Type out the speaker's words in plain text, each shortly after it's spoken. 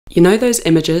You know those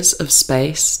images of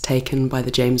space taken by the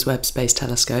James Webb Space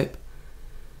Telescope?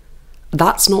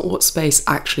 That's not what space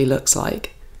actually looks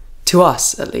like. To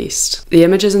us, at least. The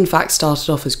images in fact started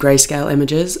off as grayscale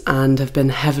images and have been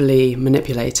heavily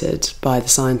manipulated by the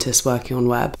scientists working on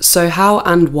Webb. So how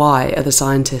and why are the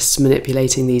scientists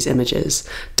manipulating these images?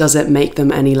 Does it make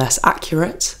them any less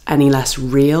accurate, any less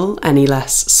real, any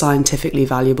less scientifically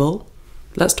valuable?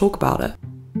 Let's talk about it.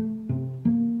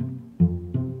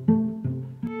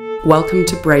 Welcome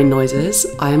to Brain Noises.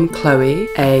 I am Chloe,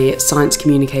 a science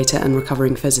communicator and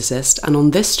recovering physicist, and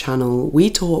on this channel we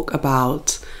talk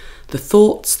about the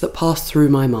thoughts that pass through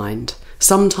my mind,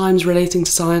 sometimes relating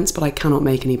to science, but I cannot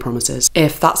make any promises.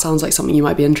 If that sounds like something you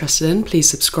might be interested in, please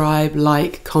subscribe,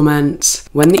 like, comment.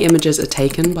 When the images are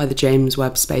taken by the James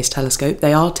Webb Space Telescope,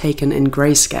 they are taken in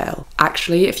grayscale.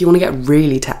 Actually, if you want to get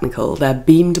really technical, they're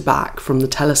beamed back from the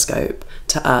telescope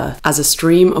to Earth as a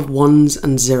stream of ones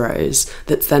and zeros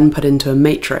that's then put into a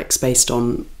matrix based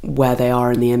on where they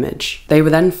are in the image. They were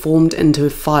then formed into a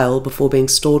file before being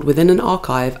stored within an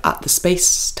archive at the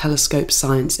Space Telescope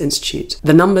Science Institute.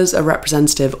 The numbers are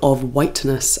representative of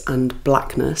whiteness and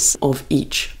blackness of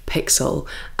each pixel,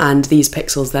 and these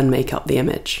pixels then make up the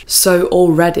image. So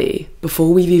already,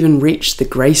 before we've even reached the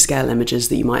grayscale images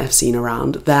that you might have seen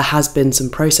around, there has been some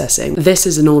processing. This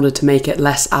is in order to make it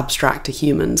less abstract to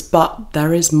humans, but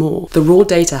there is more. The raw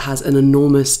data has an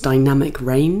enormous dynamic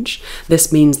range.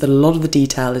 This means that a lot of the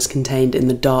detail is contained in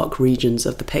the dark regions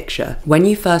of the picture. When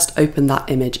you first open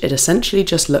that image, it essentially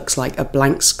just looks like a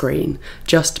blank screen,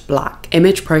 just black.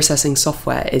 Image processing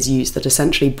software is used that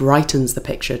essentially brightens the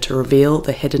picture to reveal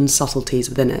the hidden subtleties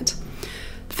within it.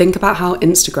 Think about how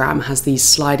Instagram has these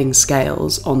sliding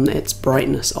scales on its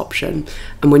brightness option,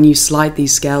 and when you slide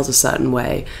these scales a certain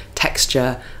way,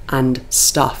 texture and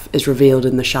stuff is revealed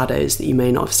in the shadows that you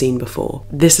may not have seen before.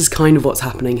 This is kind of what's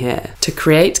happening here. To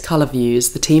create colour views,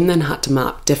 the team then had to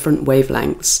map different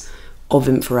wavelengths of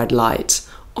infrared light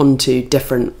onto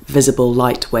different visible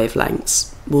light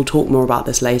wavelengths. We'll talk more about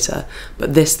this later,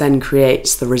 but this then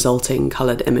creates the resulting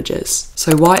coloured images.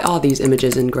 So why are these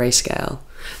images in grayscale?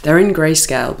 They're in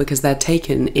grayscale because they're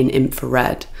taken in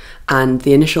infrared, and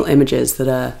the initial images that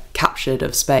are captured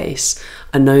of space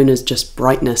are known as just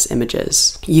brightness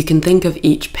images. You can think of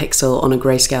each pixel on a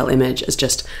grayscale image as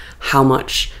just how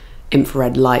much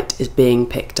infrared light is being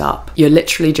picked up. You're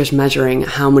literally just measuring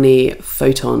how many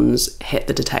photons hit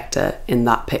the detector in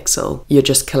that pixel. You're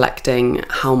just collecting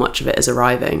how much of it is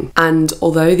arriving. And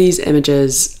although these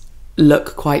images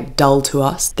look quite dull to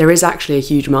us, there is actually a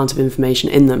huge amount of information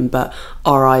in them, but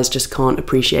our eyes just can't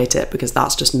appreciate it because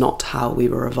that's just not how we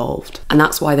were evolved. And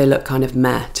that's why they look kind of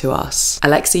meh to us.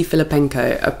 Alexei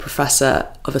Filipenko, a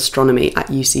professor of astronomy at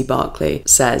UC Berkeley,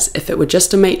 says if it were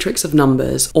just a matrix of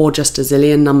numbers or just a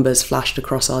zillion numbers flashed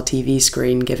across our TV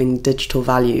screen giving digital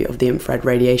value of the infrared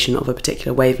radiation of a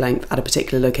particular wavelength at a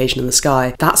particular location in the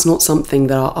sky, that's not something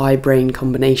that our eye-brain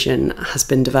combination has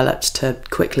been developed to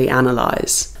quickly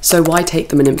analyse. So why take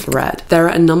them in infrared? There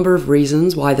are a number of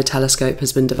reasons why the telescope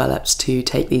has been developed to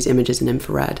take these images in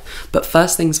infrared, but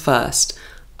first things first,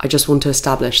 I just want to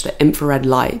establish that infrared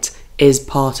light is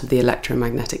part of the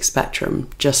electromagnetic spectrum,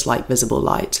 just like visible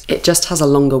light. It just has a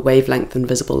longer wavelength than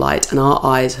visible light, and our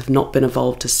eyes have not been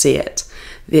evolved to see it.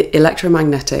 The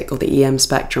electromagnetic, or the EM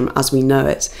spectrum as we know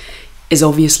it, is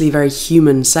obviously very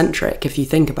human-centric if you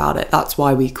think about it. That's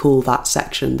why we call that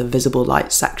section the visible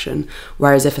light section.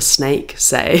 Whereas if a snake,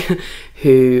 say,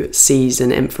 who sees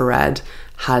an infrared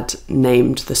had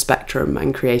named the spectrum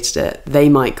and created it, they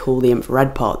might call the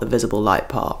infrared part the visible light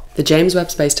part. The James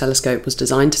Webb Space Telescope was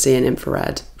designed to see in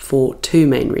infrared for two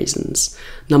main reasons.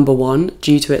 Number one,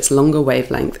 due to its longer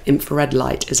wavelength, infrared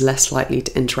light is less likely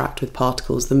to interact with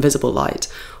particles than visible light,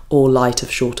 or light of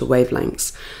shorter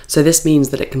wavelengths. So this means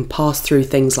that it can pass through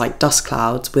things like dust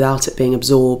clouds without it being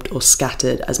absorbed or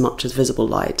scattered as much as visible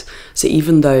light. So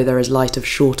even though there is light of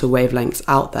shorter wavelengths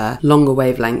out there, longer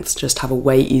wavelengths just have a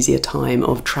way easier time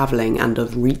of travelling and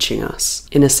of reaching us.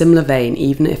 In a similar vein,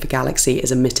 even if a galaxy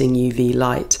is emitting UV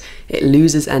light, it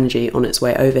loses energy on its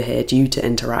way over here due to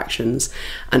interactions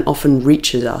and often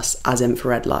reaches us as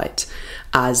infrared light,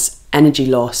 as energy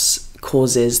loss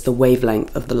causes the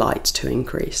wavelength of the light to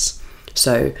increase.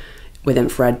 So with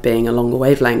infrared being a longer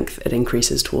wavelength, it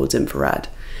increases towards infrared.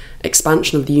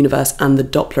 Expansion of the universe and the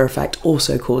Doppler effect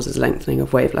also causes lengthening of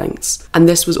wavelengths. And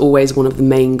this was always one of the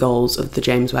main goals of the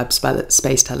James Webb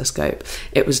Space Telescope.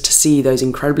 It was to see those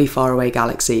incredibly far away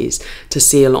galaxies, to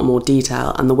see a lot more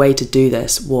detail, and the way to do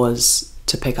this was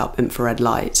to pick up infrared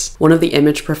light. One of the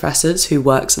image professors who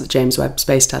works at the James Webb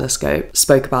Space Telescope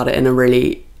spoke about it in a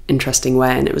really interesting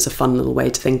way, and it was a fun little way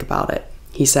to think about it.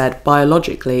 He said,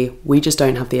 biologically, we just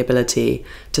don't have the ability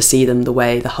to see them the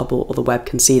way the Hubble or the Webb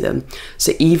can see them.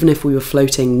 So even if we were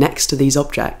floating next to these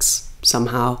objects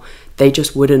somehow, they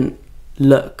just wouldn't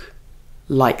look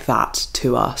like that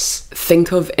to us.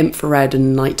 Think of infrared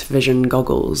and night vision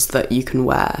goggles that you can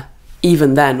wear.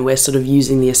 Even then, we're sort of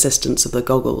using the assistance of the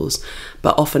goggles,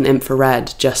 but often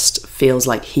infrared just feels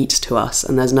like heat to us,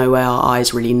 and there's no way our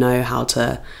eyes really know how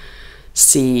to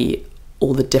see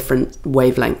all the different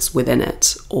wavelengths within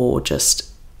it, or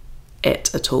just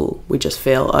it at all. We just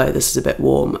feel, oh, this is a bit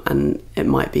warm, and it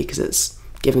might be because it's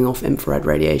giving off infrared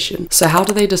radiation. So how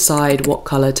do they decide what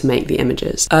colour to make the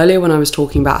images? Earlier when I was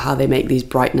talking about how they make these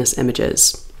brightness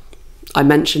images, I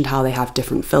mentioned how they have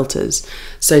different filters.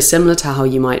 So similar to how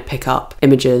you might pick up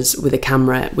images with a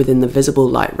camera within the visible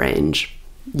light range,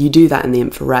 you do that in the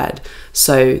infrared.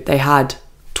 So they had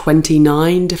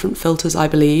 29 different filters, I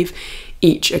believe,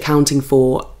 each accounting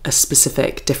for a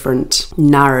specific different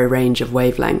narrow range of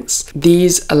wavelengths.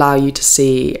 These allow you to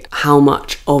see how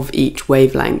much of each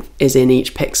wavelength is in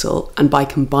each pixel, and by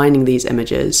combining these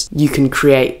images you can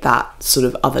create that sort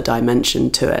of other dimension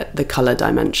to it, the colour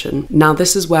dimension. Now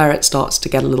this is where it starts to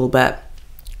get a little bit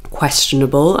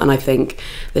questionable, and I think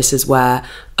this is where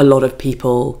a lot of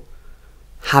people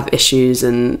have issues,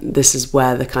 and this is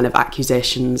where the kind of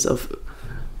accusations of,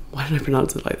 why did I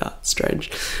pronounce it like that?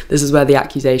 Strange. This is where the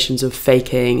accusations of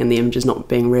faking and the images not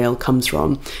being real comes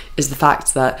from, is the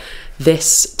fact that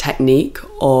this technique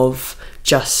of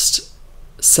just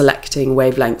selecting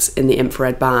wavelengths in the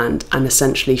infrared band and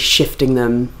essentially shifting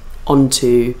them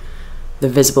onto the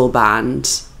visible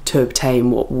band to obtain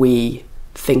what we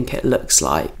think it looks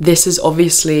like. This is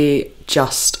obviously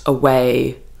just a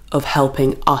way of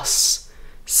helping us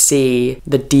see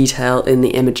the detail in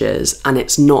the images, and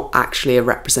it's not actually a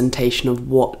representation of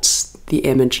what the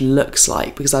image looks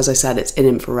like, because as I said, it's in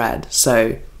infrared,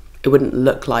 so it wouldn't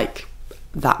look like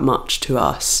that much to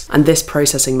us. And this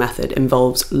processing method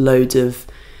involves loads of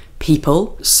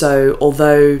people. So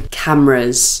although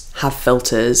cameras have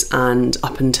filters, and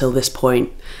up until this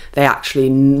point they actually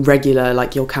regular,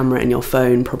 like your camera in your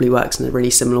phone probably works in a really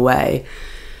similar way,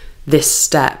 this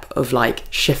step of like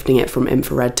shifting it from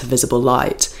infrared to visible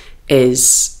light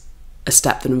is a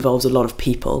step that involves a lot of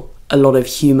people, a lot of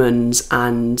humans,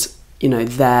 and you know,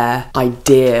 their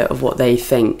idea of what they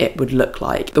think it would look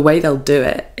like. The way they'll do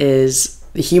it is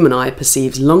the human eye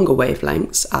perceives longer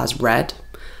wavelengths as red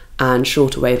and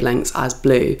shorter wavelengths as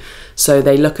blue. So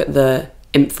they look at the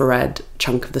infrared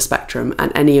chunk of the spectrum,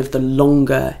 and any of the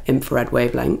longer infrared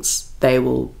wavelengths they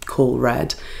will call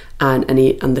red, and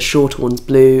the shorter one's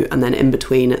blue, and then in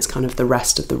between it's kind of the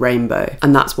rest of the rainbow.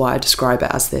 And that's why I describe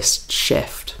it as this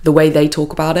shift. The way they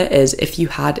talk about it is, if you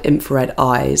had infrared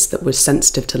eyes that were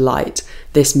sensitive to light,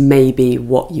 this may be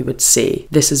what you would see.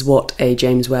 This is what a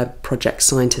James Webb Project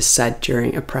scientist said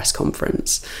during a press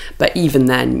conference. But even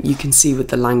then, you can see with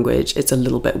the language, it's a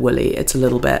little bit woolly. It's a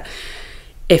little bit,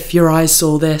 if your eyes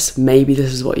saw this, maybe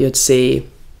this is what you'd see,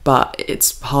 but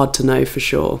it's hard to know for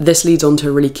sure. This leads on to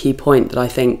a really key point that I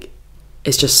think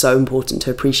is just so important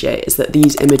to appreciate, is that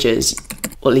these images,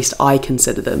 or at least I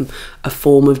consider them, a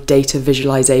form of data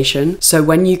visualization. So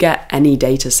when you get any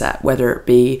data set, whether it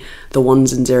be the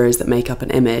ones and zeros that make up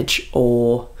an image,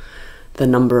 or the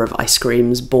number of ice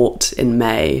creams bought in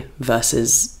May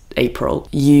versus April,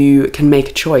 you can make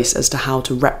a choice as to how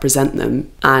to represent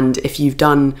them. And if you've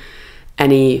done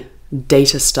any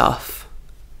data stuff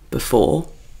before,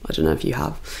 I don't know if you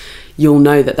have, you'll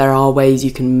know that there are ways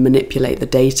you can manipulate the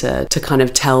data to kind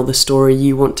of tell the story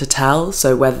you want to tell.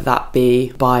 So whether that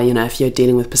be by, you know, if you're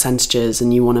dealing with percentages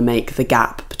and you want to make the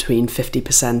gap between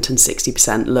 50% and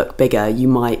 60% look bigger, you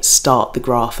might start the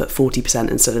graph at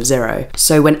 40% instead of 0.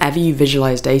 So whenever you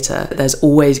visualize data, there's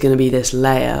always going to be this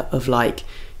layer of like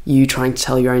you trying to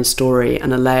tell your own story,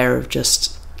 and a layer of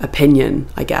just opinion,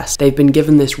 I guess. They've been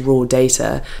given this raw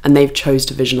data and they've chose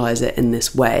to visualize it in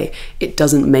this way. It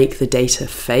doesn't make the data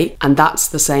fake, and that's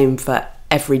the same for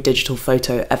every digital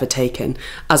photo ever taken.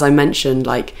 As I mentioned,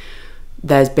 like,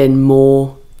 there's been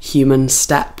more human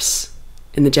steps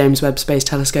in the James Webb Space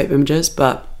Telescope images,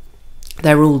 but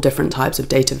they're all different types of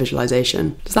data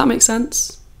visualization. Does that make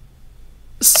sense?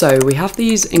 So we have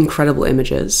these incredible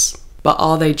images, but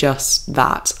are they just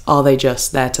that? Are they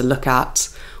just there to look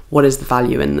at? What is the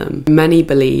value in them? Many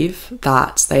believe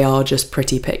that they are just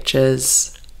pretty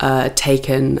pictures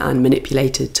taken and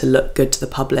manipulated to look good to the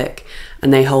public,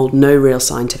 and they hold no real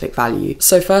scientific value.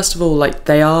 So first of all, like,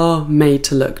 they are made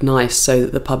to look nice so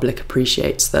that the public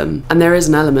appreciates them. And there is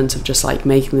an element of just like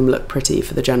making them look pretty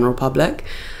for the general public.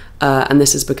 And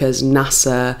this is because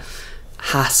NASA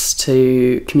has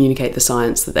to communicate the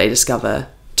science that they discover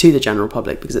to the general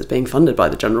public because it's being funded by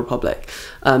the general public.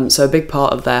 So a big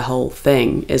part of their whole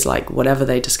thing is like whatever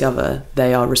they discover,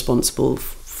 they are responsible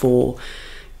for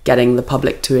getting the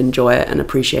public to enjoy it and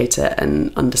appreciate it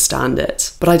and understand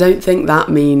it. But I don't think that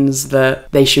means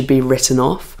that they should be written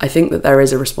off. I think that there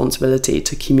is a responsibility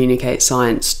to communicate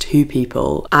science to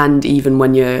people, and even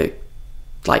when you're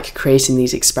like creating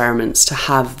these experiments, to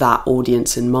have that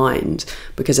audience in mind,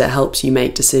 because it helps you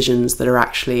make decisions that are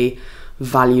actually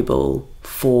valuable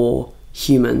for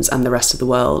humans and the rest of the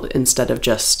world, instead of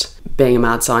just being a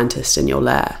mad scientist in your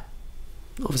lair.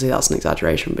 Obviously that's an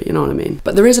exaggeration, but you know what I mean.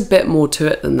 But there is a bit more to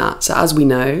it than that. So as we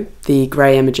know, the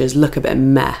grey images look a bit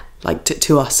meh, like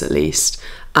to us at least.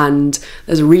 And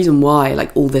there's a reason why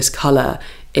like all this colour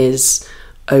is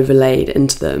overlaid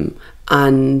into them.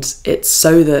 And it's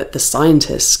so that the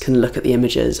scientists can look at the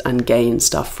images and gain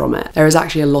stuff from it. There is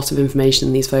actually a lot of information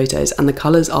in these photos, and the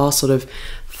colours are sort of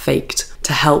faked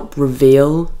to help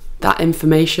reveal that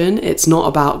information. It's not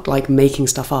about like making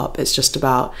stuff up, it's just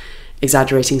about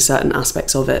exaggerating certain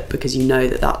aspects of it because you know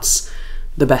that that's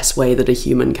the best way that a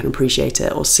human can appreciate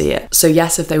it or see it. So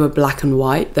yes, if they were black and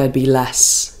white, they'd be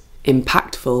less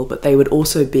impactful, but they would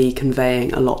also be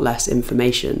conveying a lot less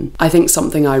information. I think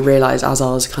something I realised as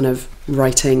I was kind of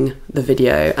writing the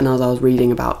video and as I was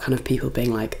reading about kind of people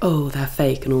being like, oh, they're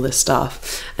fake and all this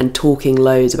stuff, and talking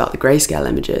loads about the grayscale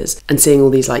images and seeing all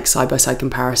these like side-by-side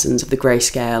comparisons of the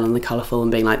grayscale and the colourful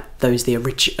and being like, those are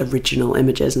the original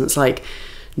images. And it's like,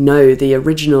 no, the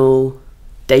original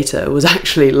data was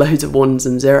actually loads of ones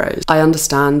and zeros. I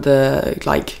understand the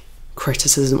like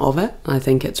criticism of it. I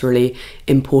think it's really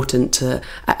important to,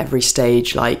 at every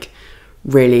stage, like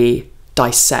really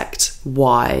dissect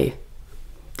why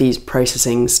these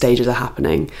processing stages are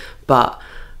happening. But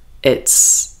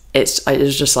it's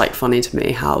just like funny to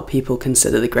me how people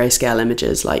consider the grayscale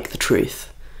images like the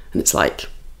truth, and it's like,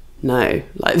 no,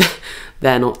 like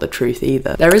they're not the truth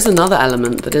either. There is another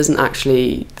element that isn't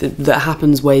actually, that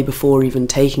happens way before even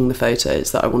taking the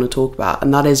photos that I want to talk about,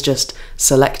 and that is just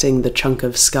selecting the chunk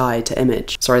of sky to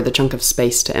image. Sorry, the chunk of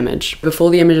space to image.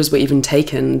 Before the images were even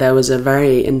taken, there was a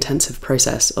very intensive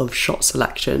process of shot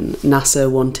selection. NASA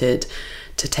wanted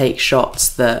to take shots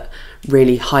that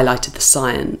really highlighted the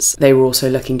science. They were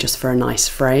also looking just for a nice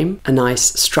frame, a nice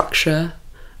structure,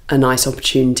 a nice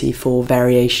opportunity for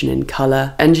variation in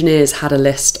colour. Engineers had a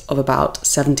list of about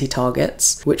 70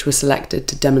 targets, which were selected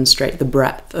to demonstrate the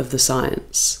breadth of the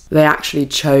science. They actually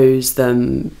chose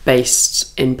them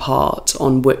based in part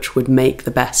on which would make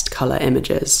the best colour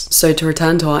images. So to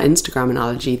return to our Instagram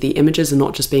analogy, the images are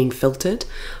not just being filtered,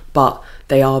 but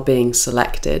they are being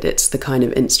selected. It's the kind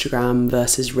of Instagram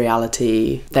versus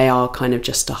reality. They are kind of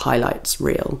just a highlights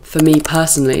reel. For me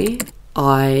personally,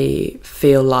 I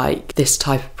feel like this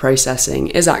type of processing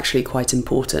is actually quite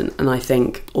important, and I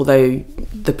think although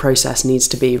the process needs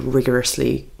to be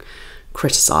rigorously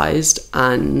criticised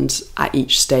and at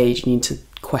each stage you need to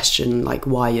question like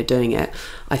why you're doing it,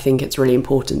 I think it's really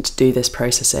important to do this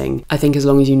processing. I think as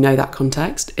long as you know that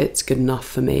context, it's good enough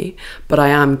for me. But I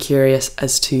am curious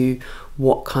as to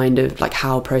what kind of like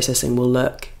how processing will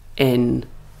look in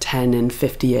 10 and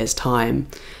 50 years time.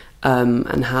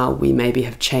 And how we maybe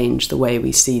have changed the way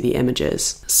we see the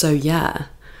images. So yeah,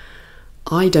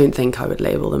 I don't think I would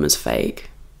label them as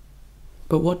fake.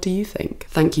 But what do you think?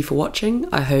 Thank you for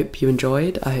watching. I hope you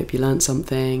enjoyed. I hope you learned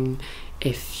something.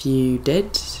 If you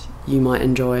did, you might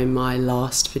enjoy my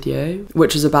last video,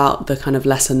 which was about the kind of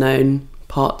lesser known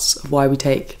parts of why we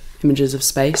take images of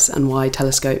space and why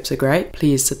telescopes are great.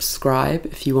 Please subscribe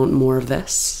if you want more of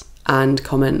this, and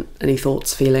comment any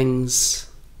thoughts, feelings,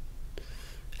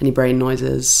 any brain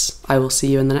noises. I will see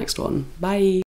you in the next one. Bye.